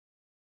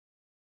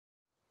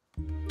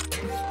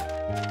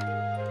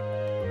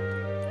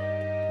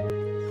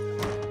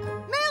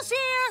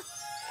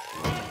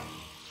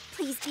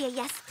be a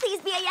yes.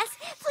 Please be a yes.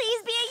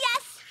 Please be a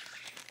yes.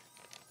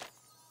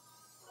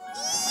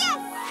 Yes!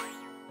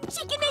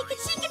 She can make it.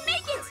 She can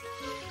make it.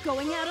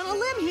 Going out on a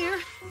limb here,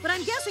 but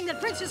I'm guessing that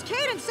Princess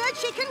Candace said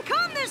she can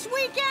come this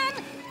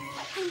weekend.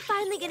 I'm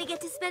finally gonna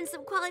get to spend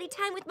some quality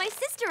time with my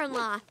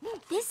sister-in-law.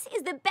 This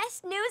is the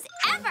best news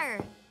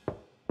ever.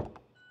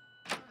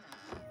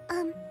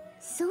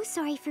 So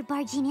sorry for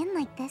barging in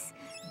like this,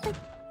 but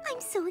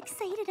I'm so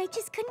excited I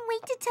just couldn't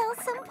wait to tell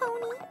some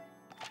pony.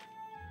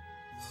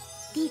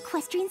 The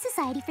Equestrian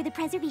Society for the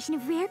Preservation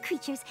of Rare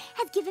Creatures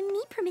has given me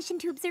permission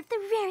to observe the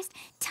rarest,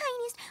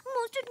 tiniest,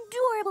 most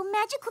adorable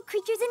magical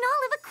creatures in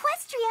all of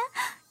Equestria.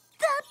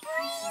 The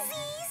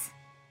Breezies!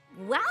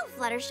 Wow,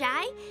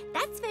 Fluttershy,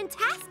 that's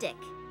fantastic.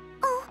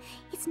 Oh,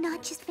 it's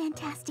not just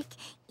fantastic.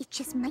 It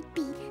just might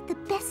be the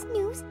best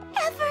news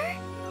ever.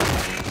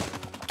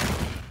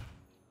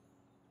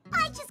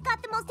 I just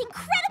got the most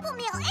incredible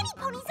mail any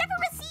pony's ever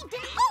received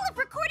in all of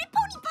recorded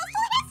pony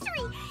postal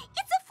history.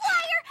 It's a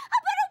flyer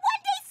about a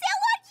one-day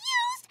sale on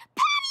used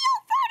patio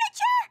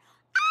furniture.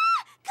 Ah!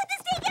 Could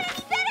this day get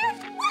any better?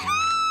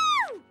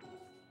 Woohoo!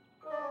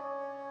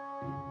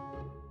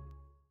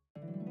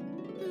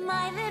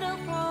 My little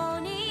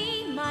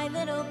pony, my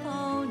little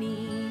pony.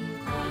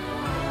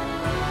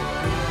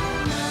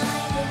 My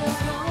little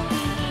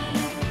pony.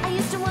 I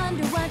used to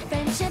wonder what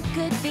friendship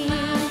could be.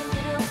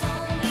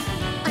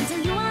 Until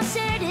you all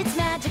shared its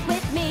magic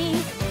with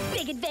me.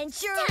 Big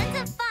adventure. Tons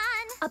of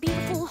fun. A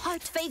beautiful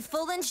heart,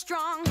 faithful and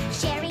strong.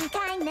 Sharing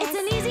kindness. It's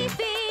an easy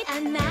feat,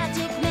 and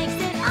magic makes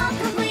it all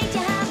complete.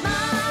 You have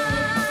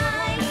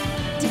mine.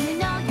 Do you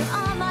know you're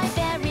all my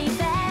very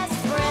best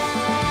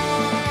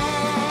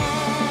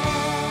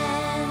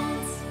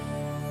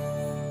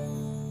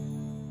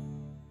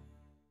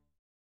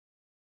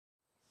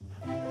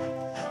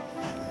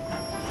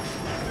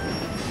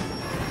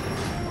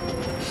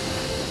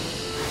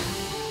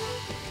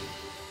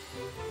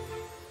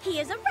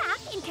Here's a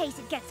wrap in case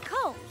it gets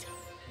cold.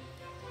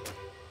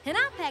 And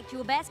I packed you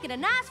a basket of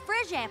nice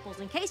fresh apples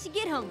in case you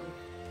get hungry.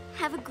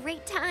 Have a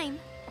great time.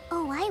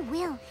 Oh, I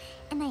will.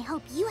 And I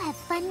hope you have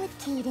fun with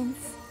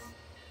Cadence.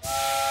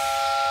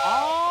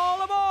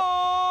 All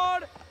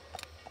aboard!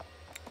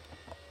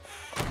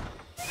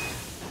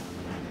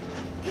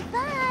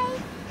 Goodbye.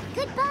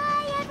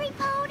 Goodbye, every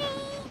pony.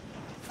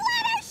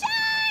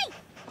 Fluttershy!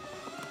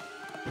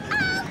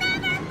 I'll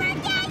never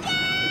forget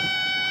you!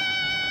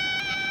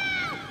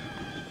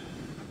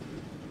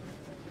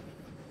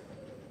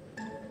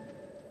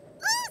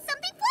 Ooh,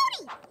 something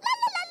floaty! La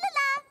la la la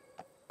la!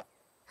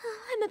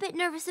 I'm a bit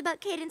nervous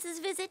about Cadence's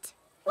visit.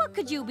 What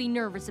could you be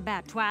nervous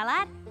about,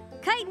 Twilight?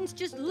 Cadence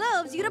just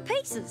loves you to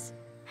pieces.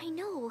 I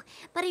know,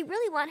 but I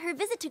really want her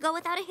visit to go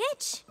without a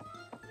hitch.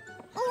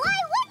 Why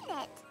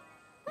wouldn't it?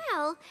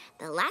 Well,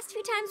 the last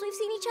few times we've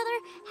seen each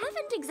other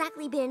haven't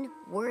exactly been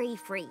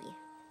worry-free.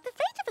 The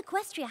fate of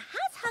Equestria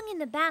has hung in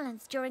the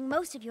balance during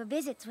most of your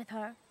visits with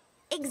her.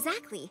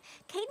 Exactly.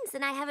 Cadence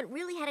and I haven't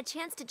really had a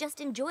chance to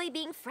just enjoy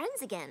being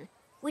friends again.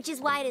 Which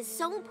is why it is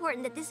so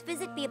important that this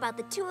visit be about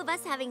the two of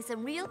us having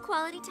some real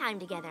quality time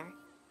together.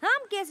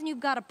 I'm guessing you've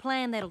got a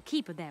plan that'll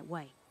keep it that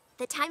way.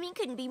 The timing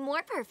couldn't be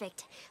more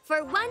perfect.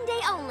 For one day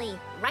only,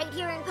 right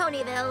here in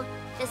Ponyville,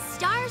 the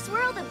Star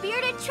Swirl the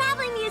Bearded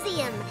Traveling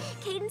Museum.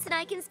 Cadence and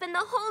I can spend the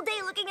whole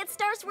day looking at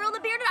Star Swirl the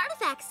Bearded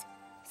artifacts.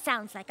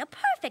 Sounds like a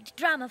perfect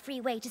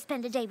drama-free way to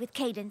spend a day with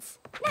Cadence.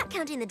 Not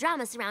counting the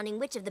drama surrounding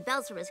which of the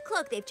bells from his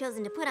cloak they've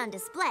chosen to put on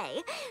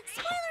display.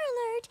 Spoiler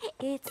alert,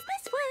 it's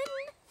this one.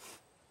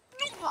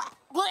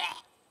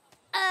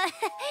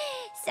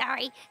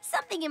 Sorry,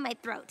 something in my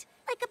throat.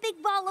 Like a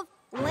big ball of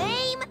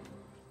lame.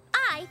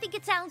 I think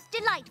it sounds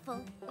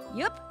delightful.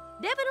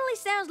 Yup, definitely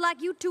sounds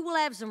like you two will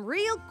have some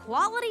real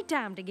quality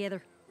time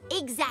together.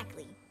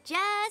 Exactly.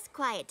 Just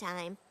quiet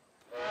time.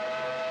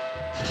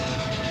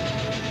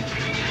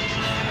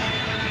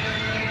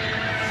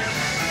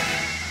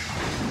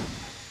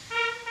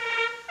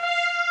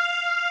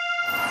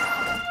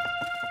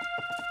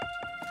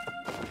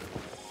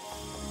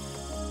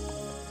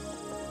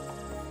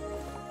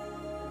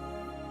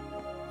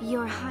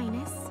 Your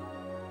Highness.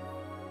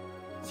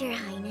 Your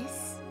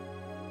Highness.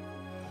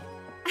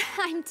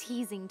 I'm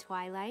teasing,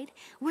 Twilight.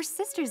 We're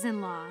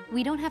sisters-in-law.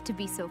 We don't have to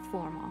be so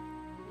formal.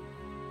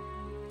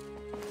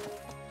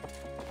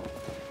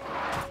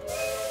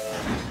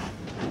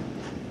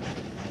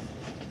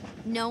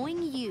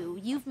 Knowing you,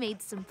 you've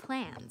made some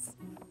plans.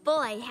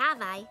 Boy,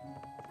 have I.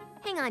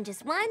 Hang on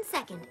just 1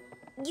 second.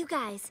 You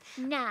guys.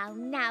 Now,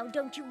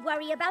 don't you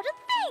worry about a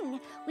thing.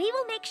 We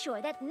will make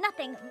sure that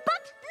nothing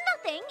but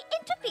nothing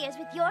interferes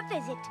with your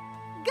visit.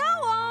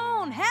 Go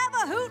on, have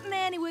a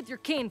hootenanny with your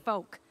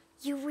kinfolk.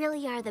 You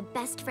really are the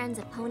best friends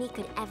a pony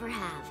could ever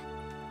have.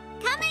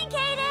 Coming,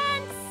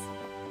 Cadence!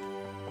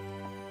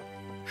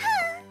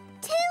 Huh?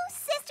 Two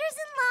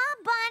sisters-in-law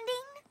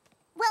bonding?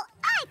 Well,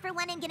 I, for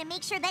one, am gonna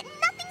make sure that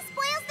nothing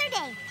spoils their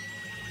day.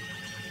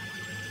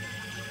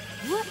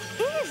 What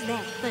is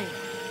that thing?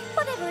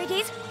 Whatever it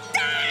is.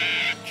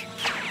 Duck!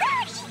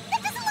 Gosh,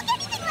 that doesn't look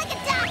anything like a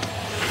duck!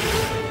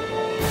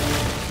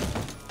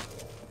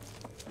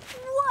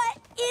 What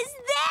is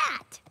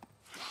that?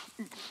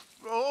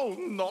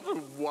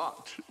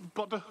 what?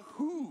 But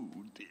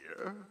who,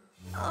 dear?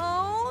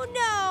 Oh,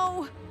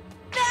 no.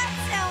 That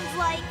sounds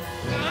like...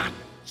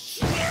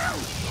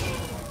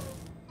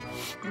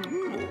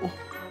 Ooh.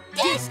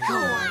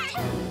 Discord!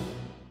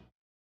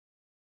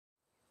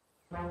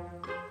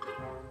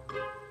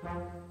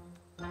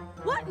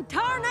 What in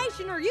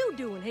tarnation are you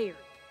doing here?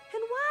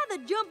 And why the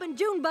jumping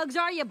June bugs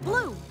are you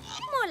blue?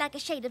 More like a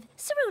shade of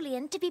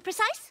cerulean, to be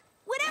precise.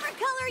 Whatever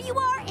color you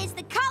are is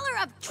the color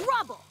of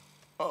trouble.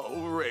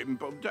 Oh,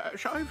 Rainbow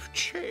Dash, I've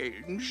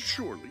changed.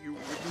 Surely you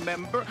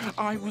remember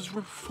I was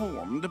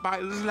reformed by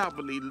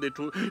lovely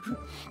little...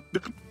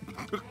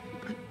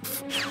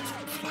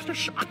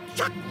 Fluttershy.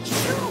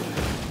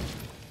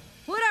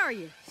 What are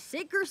you,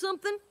 sick or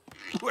something?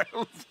 Well,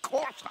 of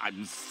course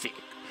I'm sick.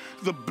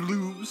 The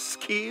blue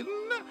skin,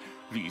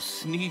 these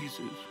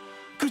sneezes.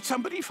 Could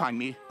somebody find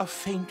me a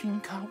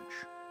fainting couch?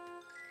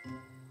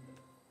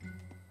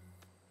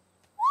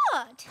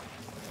 What?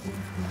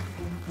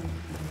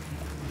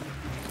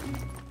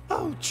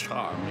 Oh,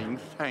 charming,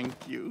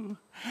 thank you.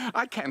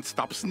 I can't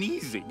stop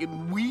sneezing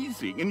and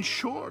wheezing. In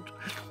short,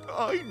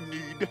 I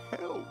need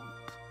help.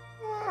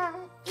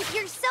 If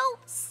you're so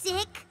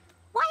sick,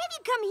 Why have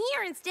you come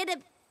here instead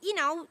of,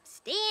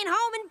 staying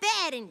home in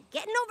bed and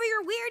getting over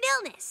your weird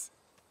illness?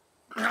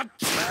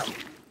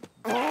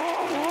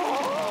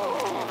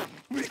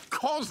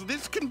 Because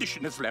this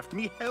condition has left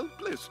me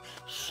helpless.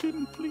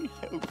 Simply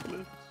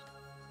helpless.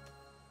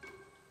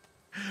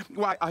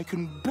 Why, I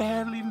can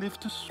barely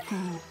lift a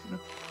spoon.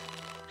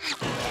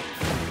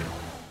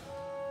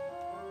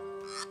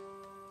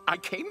 I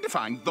came to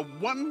find the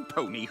one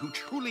pony who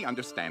truly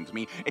understands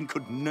me and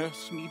could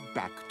nurse me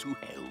back to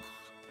health.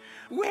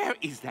 Where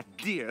is that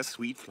dear,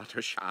 sweet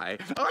Fluttershy?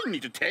 I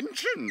need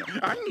attention.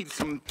 I need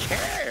some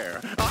care.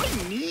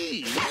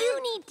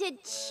 you need to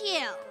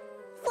chill.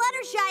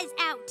 Fluttershy's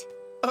out.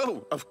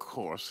 Oh, of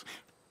course.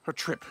 Her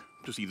trip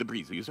to see the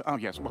breezes. Oh,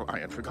 yes, well, I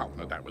had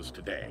forgotten that was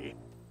today.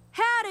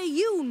 How do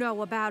you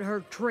know about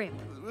her trip?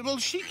 Well,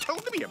 she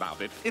told me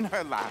about it in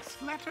her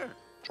last letter.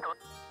 You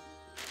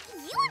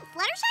and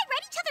Fluttershy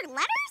write each other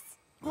letters?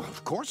 Well,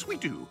 of course we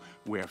do.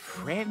 We're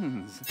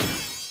friends.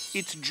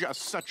 It's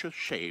just such a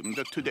shame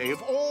that today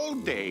of all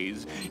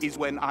days is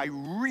when I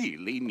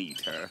really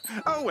need her.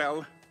 Oh,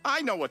 well,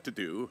 I know what to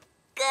do.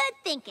 Good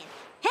thinking.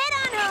 Head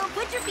on home,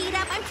 put your feet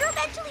up. I'm sure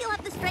eventually you'll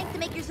have the strength to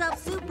make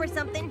yourself soup or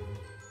something.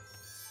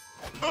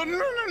 Oh, no.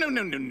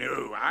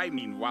 I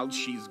mean, while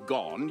she's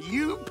gone,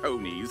 you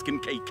ponies can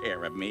take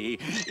care of me.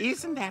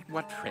 Isn't that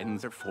what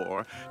friends are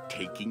for?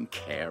 Taking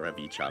care of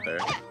each other.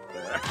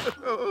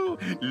 Oh,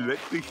 let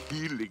the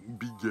healing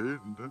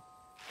begin.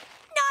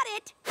 Not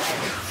it.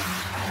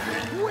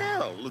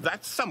 Well,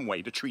 that's some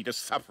way to treat a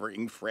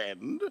suffering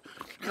friend.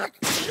 Don't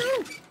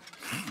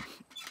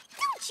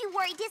you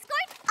worry,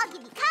 Discord. I'll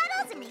give you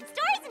cuddles and read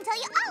stories and tell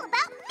you all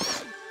about me.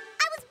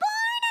 I was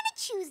born on a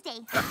Tuesday.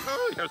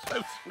 Oh, you're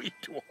so sweet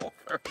to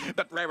offer.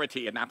 But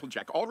Rarity and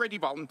Applejack already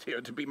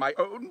volunteered to be my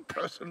own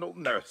personal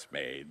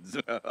nursemaids.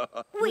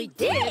 We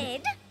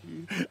did?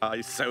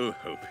 I so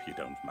hope you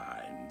don't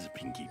mind,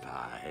 Pinkie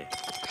Pie.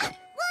 Well,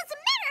 as a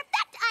matter of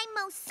fact, I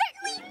most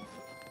certainly...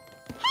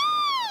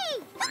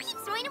 Hey! Who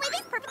keeps throwing away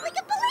these perfectly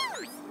good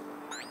balloons?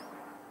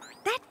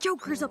 That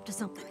Joker's up to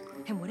something.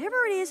 And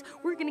whatever it is,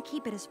 we're gonna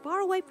keep it as far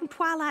away from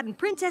Twilight and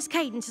Princess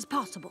Candace as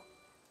possible.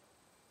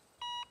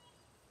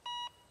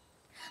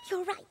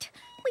 You're right.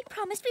 We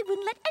promised we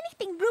wouldn't let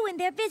anything ruin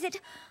their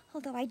visit.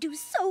 Although I do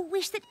so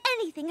wish that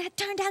anything had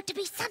turned out to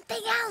be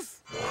something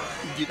else.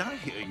 Did I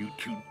hear you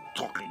two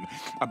talking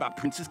about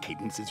Princess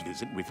Cadence's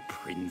visit with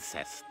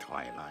Princess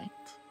Twilight?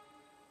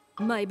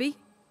 Maybe.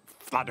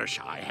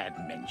 Fluttershy had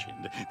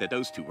mentioned that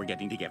those two were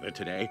getting together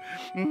today.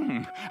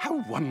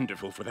 How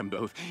wonderful for them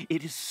both.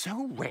 It is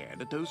so rare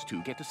that those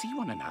two get to see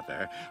one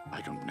another.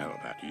 I don't know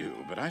about you,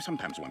 but I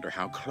sometimes wonder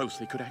how close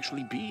they could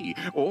actually be,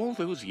 all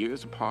those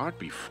years apart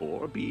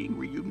before being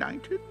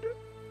reunited.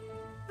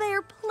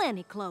 They're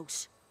plenty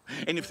close.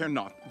 And if they're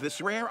not,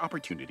 this rare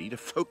opportunity to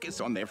focus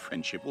on their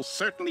friendship will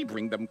certainly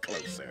bring them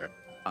closer.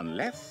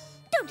 Unless...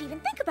 Don't even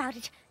think about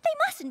it. They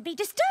mustn't be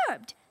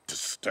disturbed.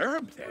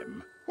 Disturb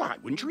them? Why, I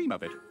wouldn't dream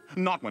of it.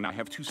 Not when I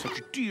have two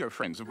such dear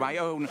friends of my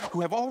own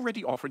who have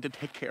already offered to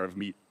take care of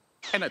me,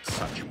 and at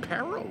such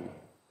peril.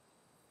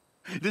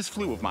 This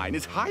flu of mine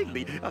is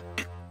highly...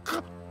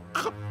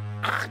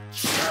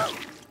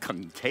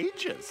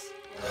 contagious.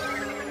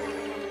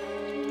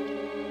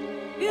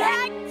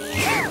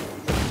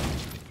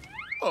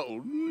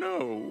 Oh,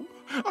 no.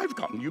 I've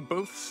gotten you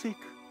both sick.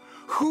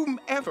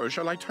 Whomever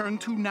shall I turn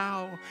to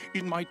now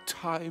in my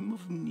time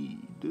of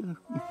need?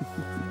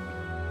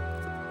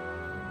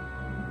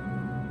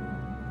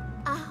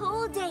 A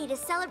whole day to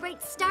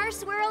celebrate Star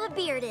Swirl the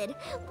Bearded.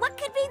 What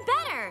could be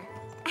better?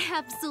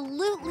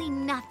 Absolutely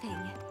nothing.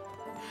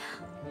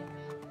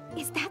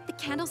 Is that the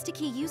candlestick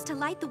he used to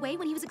light the way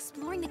when he was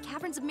exploring the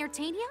caverns of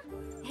Myrtania?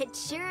 It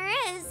sure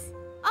is.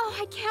 Oh,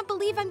 I can't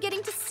believe I'm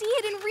getting to see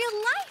it in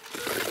real life.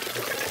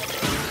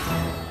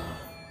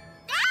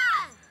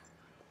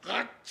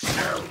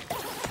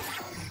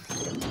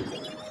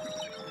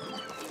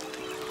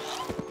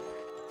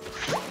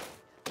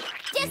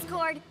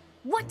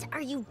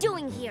 are you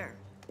doing here?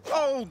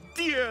 Oh,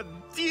 dear,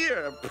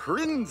 dear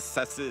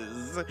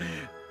princesses.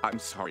 I'm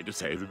sorry to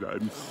say that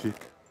I'm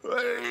sick.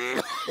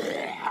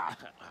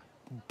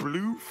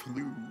 Blue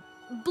flu.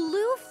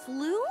 Blue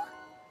flu?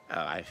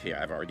 I fear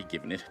I've already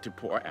given it to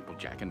poor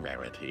Applejack and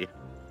Rarity.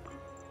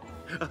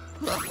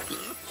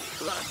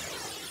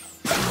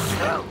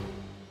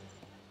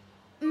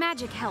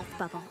 Magic health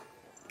bubble.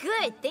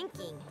 Good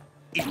thinking.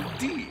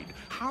 Indeed.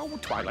 How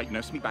would Twilight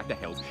nurse me back to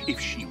health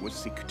if she was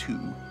sick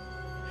too?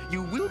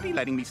 You will be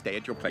letting me stay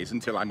at your place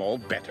until I'm all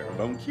better,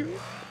 won't you?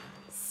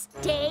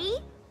 Stay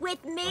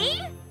with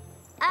me?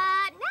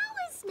 Now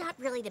is not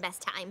really the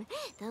best time,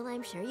 though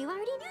I'm sure you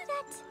already knew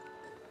that.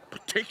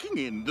 But taking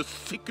in the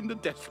sick and the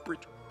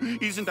desperate,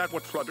 isn't that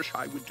what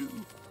Fluttershy would do?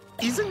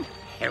 Isn't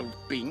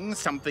helping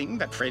something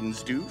that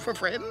friends do for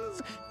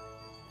friends?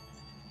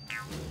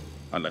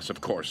 Unless,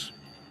 of course,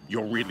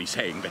 you're really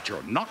saying that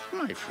you're not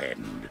my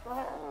friend.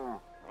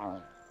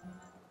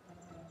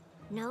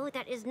 No,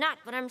 that is not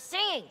what I'm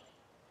saying.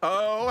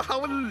 Oh,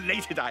 how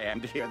elated I am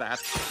to hear that.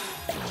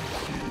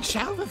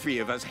 Shall the three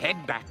of us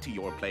head back to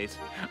your place?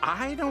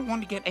 I don't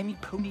want to get any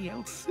pony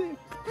else sick.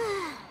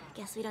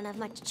 Guess we don't have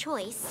much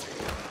choice.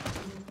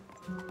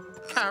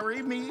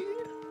 Carry me?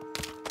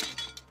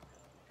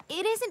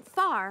 It isn't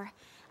far.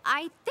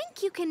 I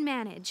think you can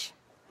manage.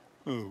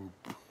 Oh,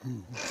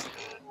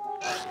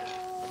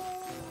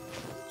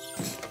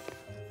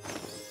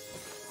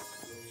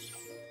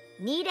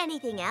 Need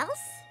anything else?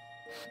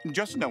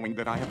 just knowing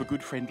that I have a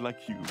good friend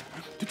like you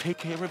to take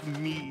care of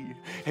me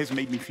has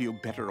made me feel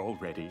better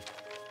already.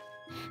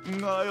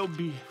 I'll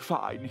be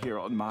fine here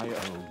on my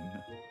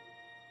own.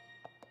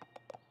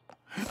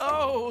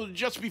 Oh,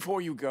 just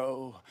before you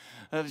go,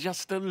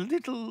 just a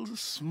little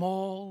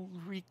small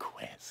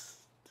request.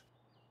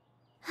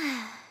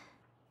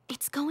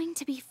 It's going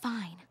to be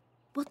fine.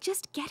 We'll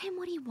just get him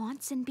what he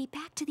wants and be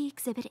back to the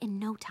exhibit in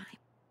no time.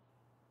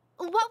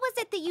 What was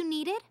it that you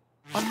needed?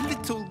 A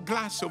little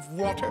glass of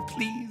water,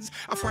 please.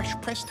 A fresh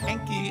pressed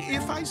hanky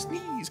if I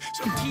sneeze.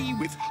 Some tea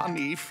with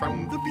honey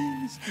from the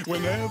bees.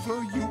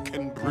 Whenever you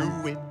can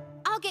brew it.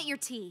 I'll get your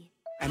tea.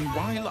 And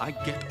while I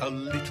get a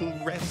little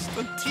rest,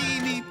 a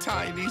teeny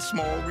tiny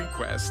small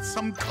request.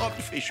 Some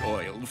codfish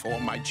oil for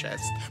my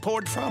chest,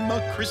 poured from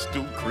a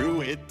crystal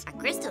cruet. A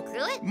crystal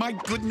cruet? My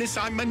goodness,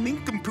 I'm a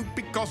nincompoop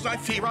because I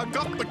fear I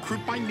got the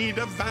croup. I need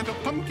a vat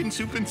of pumpkin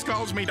soup and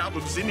skulls made out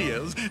of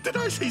zinnias. Did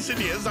I say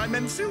zinnias? I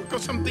meant silk or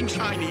something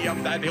shiny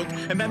of that ilk.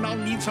 And then I'll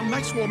need some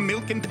nice warm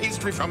milk and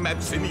pastry from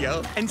that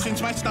zinnia. And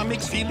since my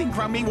stomach's feeling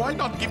crummy, why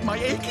not give my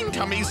aching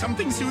tummy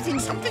something soothing,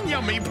 something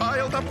yummy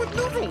piled up with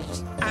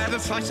noodles? Add a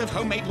slice of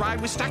homemade rye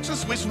with stacks of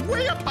Swiss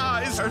way up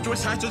high. Served with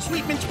sides of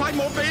sweet mince pie,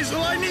 more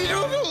basil, I need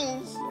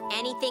noodles.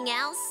 Anything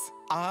else?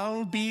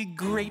 I'll be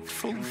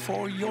grateful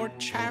for your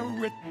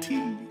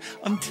charity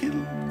until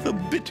the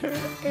bitter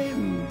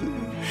end,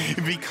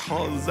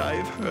 because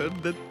I've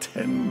heard that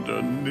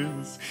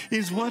tenderness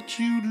is what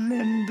you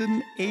lend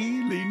an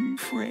ailing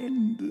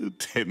friend.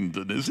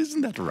 Tenderness,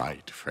 isn't that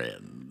right,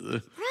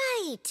 friend?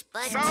 Right,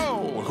 but...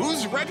 So,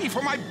 who's ready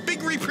for my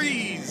big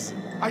reprise?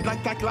 I'd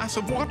like that glass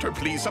of water,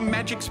 please. A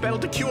magic spell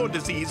to cure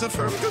disease. A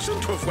firm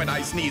gesundhoof when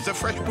I sneeze. A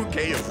fresh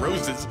bouquet of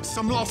roses.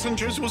 Some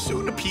lozenges will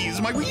soon appease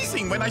my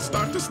wheezing when I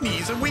start to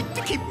sneeze. A wig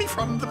to keep me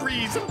from the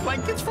breeze. And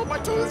blankets for my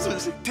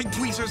toes. Take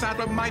tweezers out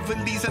of my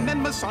valise and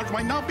then massage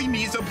my knobby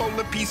knees. A bowl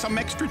of peas, some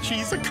extra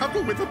cheese. A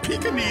cuddle with a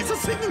Pekingese. A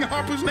singing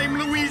harp whose name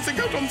Louise. A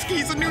goat on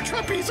skis. A new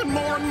trapeze. And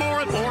more and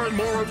more and more and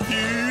more of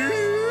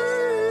these.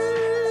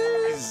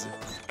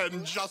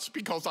 And just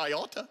because I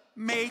oughta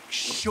make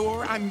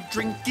sure I'm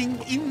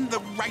drinking in the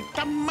right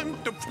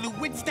amount of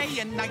fluids day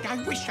and night.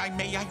 I wish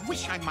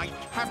I might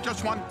have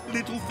just one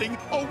little thing.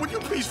 Oh, would you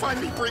please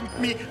finally bring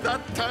me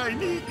that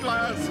tiny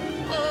glass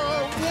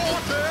of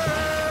water?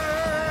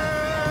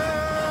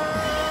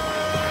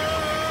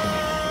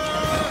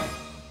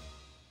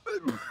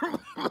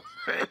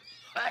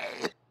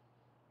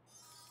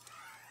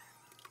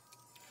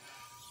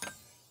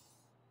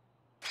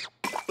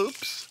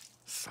 Oops,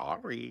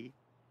 sorry.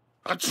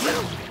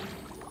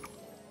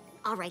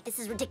 All right, this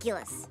is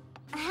ridiculous.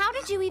 How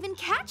did you even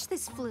catch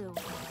this flu?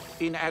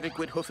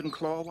 Inadequate hoof and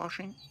claw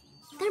washing?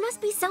 There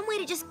must be some way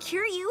to just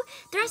cure you.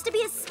 There has to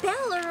be a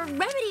spell or a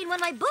remedy in one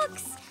of my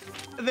books.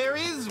 There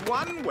is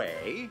one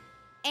way.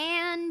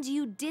 And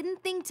you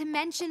didn't think to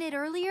mention it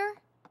earlier?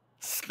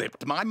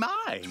 Slipped my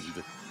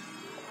mind.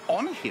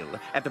 On a hill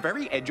at the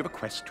very edge of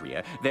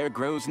Equestria, there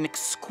grows an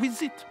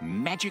exquisite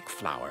magic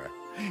flower.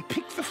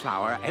 Pick the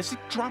flower as it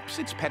drops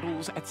its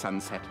petals at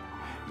sunset.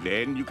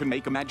 Then you can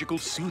make a magical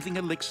soothing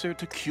elixir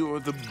to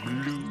cure the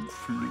blue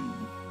flu.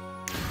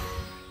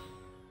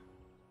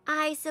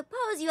 I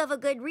suppose you have a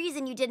good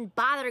reason you didn't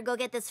bother to go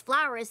get this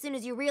flower as soon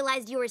as you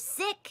realized you were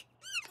sick.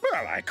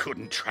 Well, I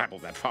couldn't travel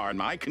that far in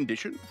my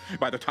condition.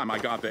 By the time I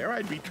got there,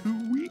 I'd be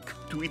too weak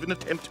to even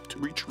attempt to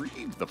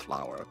retrieve the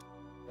flower.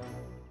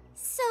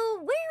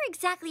 So where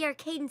exactly are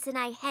Cadence and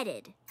I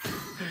headed?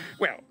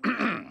 Well,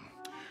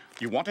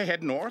 you want to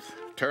head north,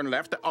 turn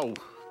left. Oh,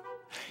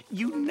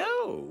 you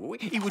know,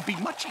 it would be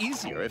much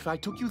easier if I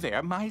took you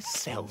there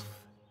myself.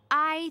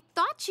 I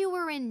thought you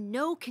were in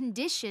no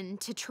condition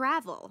to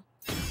travel.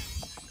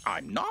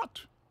 I'm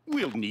not.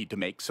 We'll need to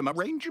make some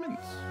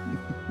arrangements.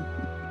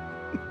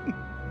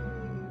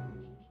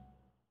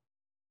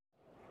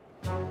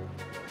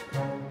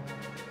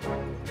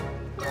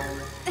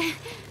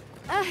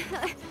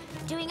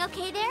 Doing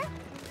okay there?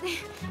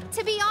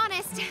 To be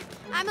honest,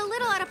 I'm a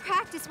little out of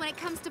practice when it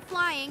comes to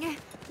flying.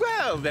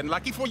 Well, then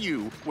lucky for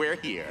you, we're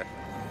here.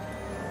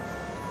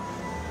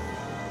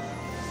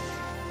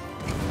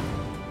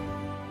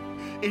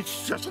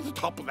 It's just at the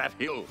top of that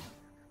hill.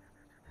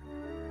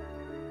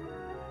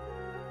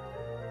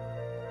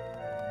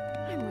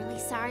 I'm really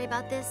sorry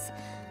about this.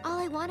 All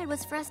I wanted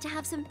was for us to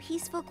have some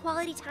peaceful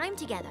quality time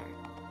together.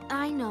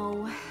 I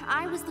know.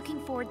 I was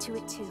looking forward to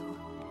it too.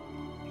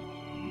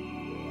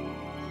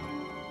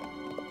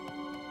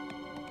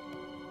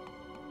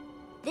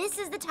 This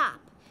is the top,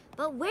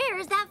 but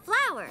where's that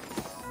flower?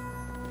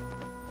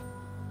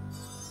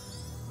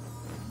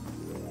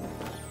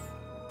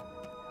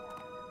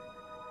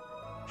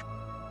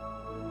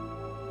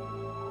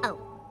 Oh,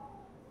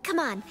 come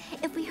on.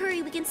 If we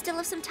hurry, we can still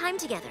have some time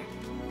together.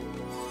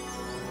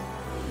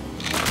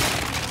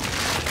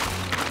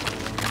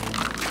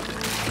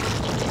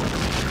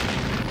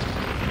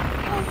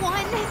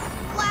 One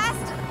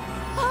last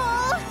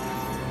pull.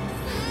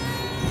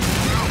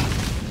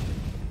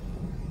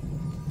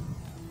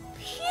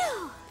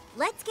 Phew!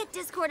 Let's get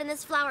Discord and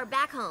this flower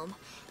back home.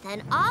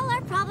 Then all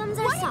our problems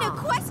are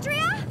solved. What, in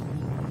Equestria?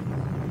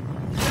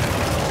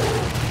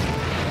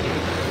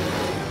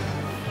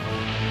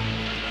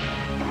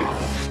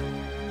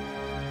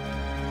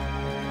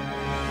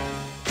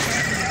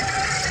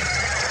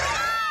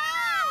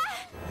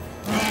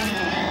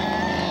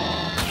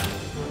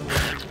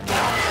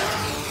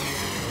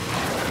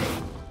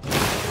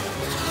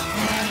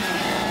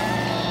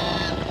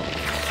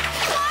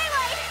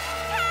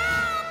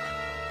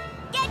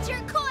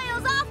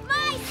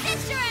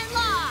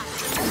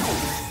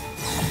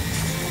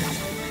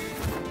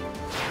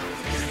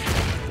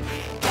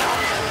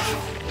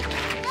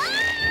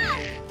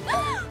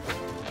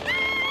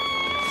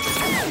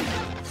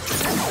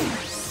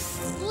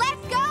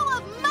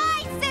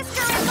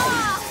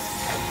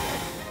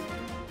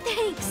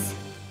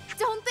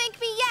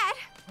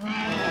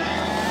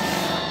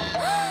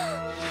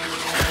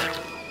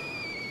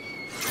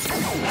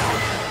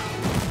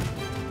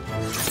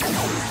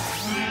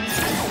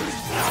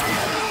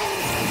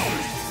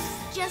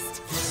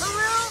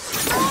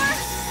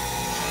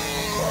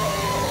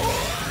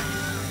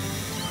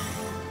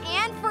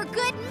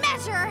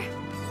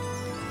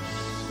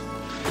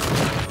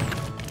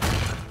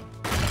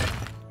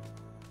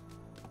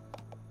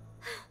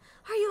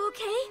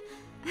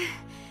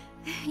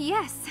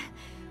 Yes.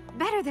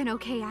 Better than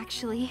okay,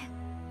 actually.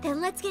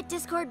 Then let's get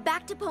Discord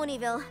back to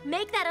Ponyville,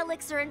 make that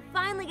elixir, and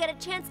finally get a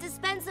chance to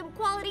spend some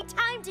quality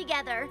time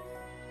together.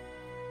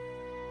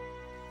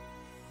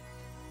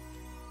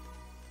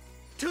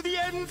 To the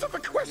ends of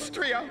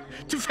Equestria,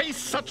 to face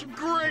such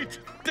great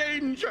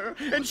danger.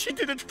 And she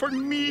did it for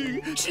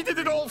me. She did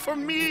it all for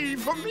me,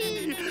 for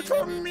me,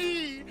 for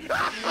me.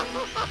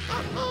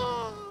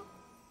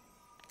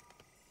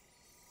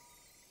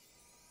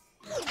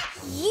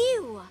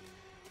 You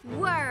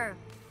were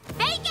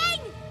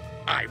faking?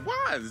 I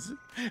was,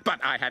 but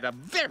I had a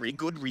very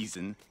good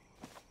reason.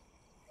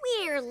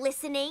 We're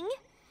listening.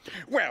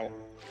 Well,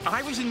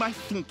 I was in my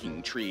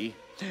thinking tree.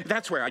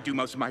 That's where I do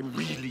most of my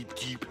really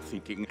deep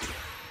thinking.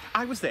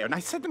 I was there and I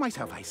said to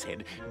myself,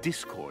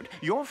 Discord,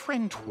 your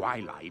friend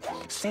Twilight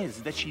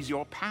says that she's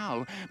your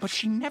pal, but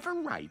she never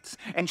writes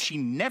and she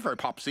never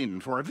pops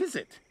in for a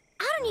visit.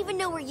 I don't even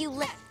know where you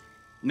live.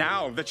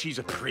 Now that she's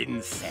a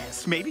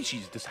princess, maybe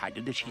she's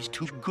decided that she's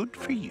too good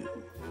for you.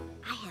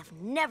 I have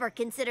never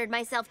considered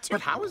myself too...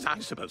 But how was I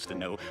supposed to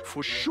know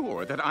for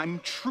sure that I'm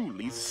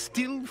truly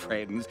still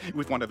friends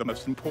with one of the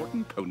most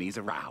important ponies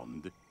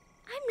around?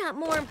 I'm not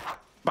more...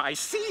 By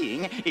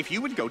seeing if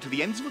you would go to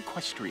the ends of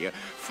Equestria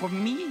for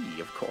me,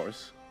 of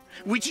course.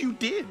 Which you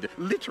did,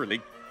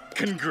 literally.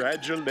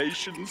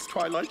 Congratulations,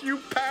 Twilight. You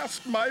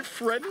passed my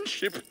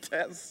friendship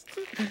test.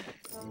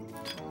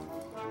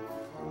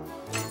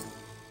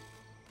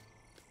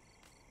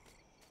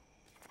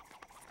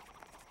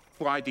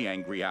 Why the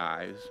angry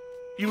eyes?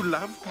 You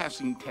love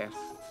passing tests.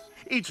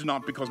 It's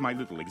not because my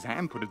little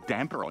exam put a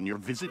damper on your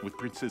visit with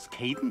Princess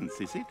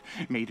Candace, is it?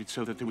 Made it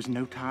so that there was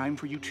no time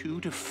for you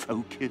two to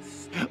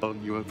focus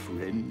on your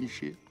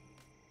friendship.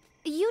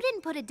 You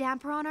didn't put a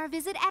damper on our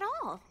visit at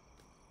all.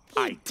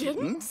 I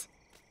didn't?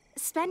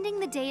 Spending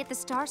the day at the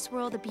Star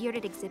Swirl the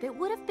Bearded exhibit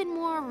would have been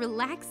more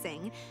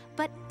relaxing,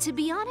 but to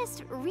be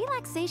honest,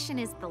 relaxation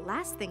is the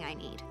last thing I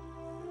need.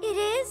 It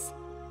is?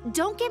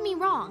 Don't get me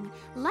wrong,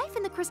 life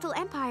in the Crystal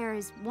Empire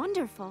is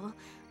wonderful,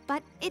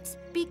 but it's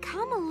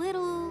become a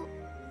little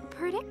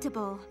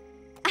predictable.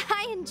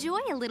 I enjoy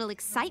a little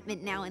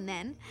excitement now and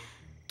then.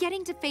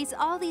 Getting to face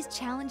all these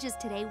challenges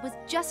today was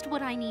just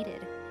what I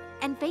needed.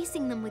 And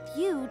facing them with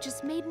you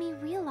just made me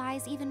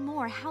realize even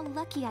more how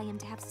lucky I am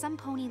to have some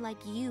pony like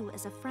you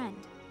as a friend.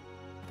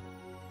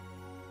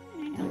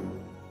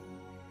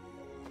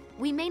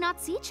 We may not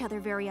see each other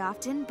very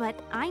often, but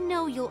I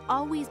know you'll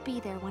always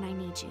be there when I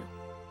need you.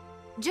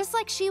 Just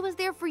like she was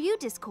there for you,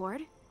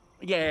 Discord.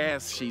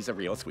 Yes, she's a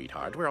real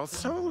sweetheart. We're all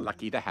so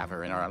lucky to have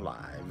her in our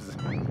lives.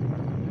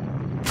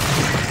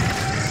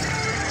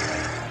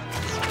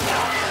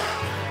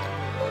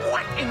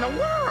 What in the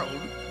world?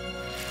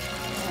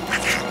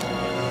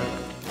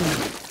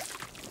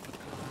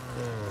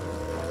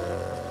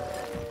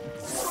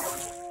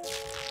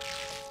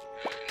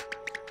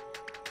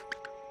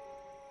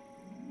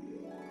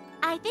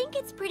 I think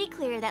it's pretty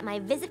clear that my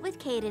visit with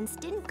Cadence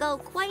didn't go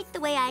quite the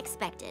way I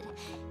expected.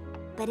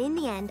 But in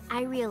the end,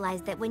 I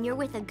realized that when you're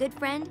with a good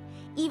friend,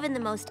 even the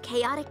most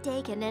chaotic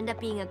day can end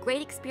up being a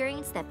great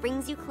experience that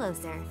brings you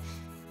closer.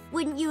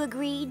 Wouldn't you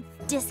agree,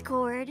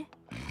 Discord?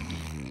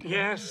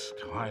 Yes,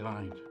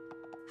 Twilight.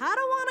 I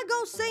don't want to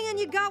go saying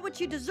you got what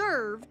you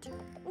deserved.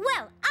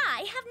 Well,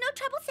 I have no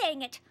trouble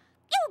saying it.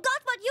 You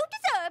got what you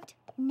deserved.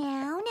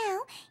 Now,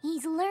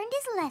 he's learned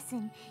his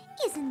lesson.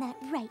 Isn't that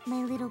right,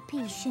 my little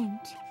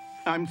patient?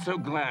 I'm so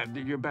glad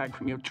that you're back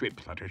from your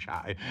trip,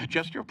 Fluttershy.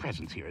 Just your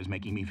presence here is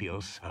making me feel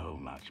so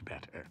much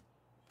better.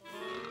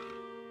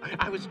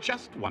 I was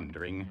just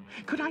wondering,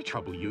 could I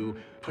trouble you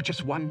for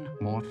just one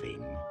more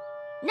thing?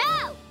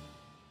 No!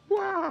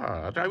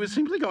 What? I was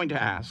simply going to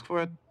ask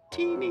for a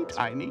teeny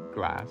tiny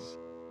glass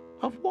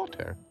of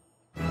water.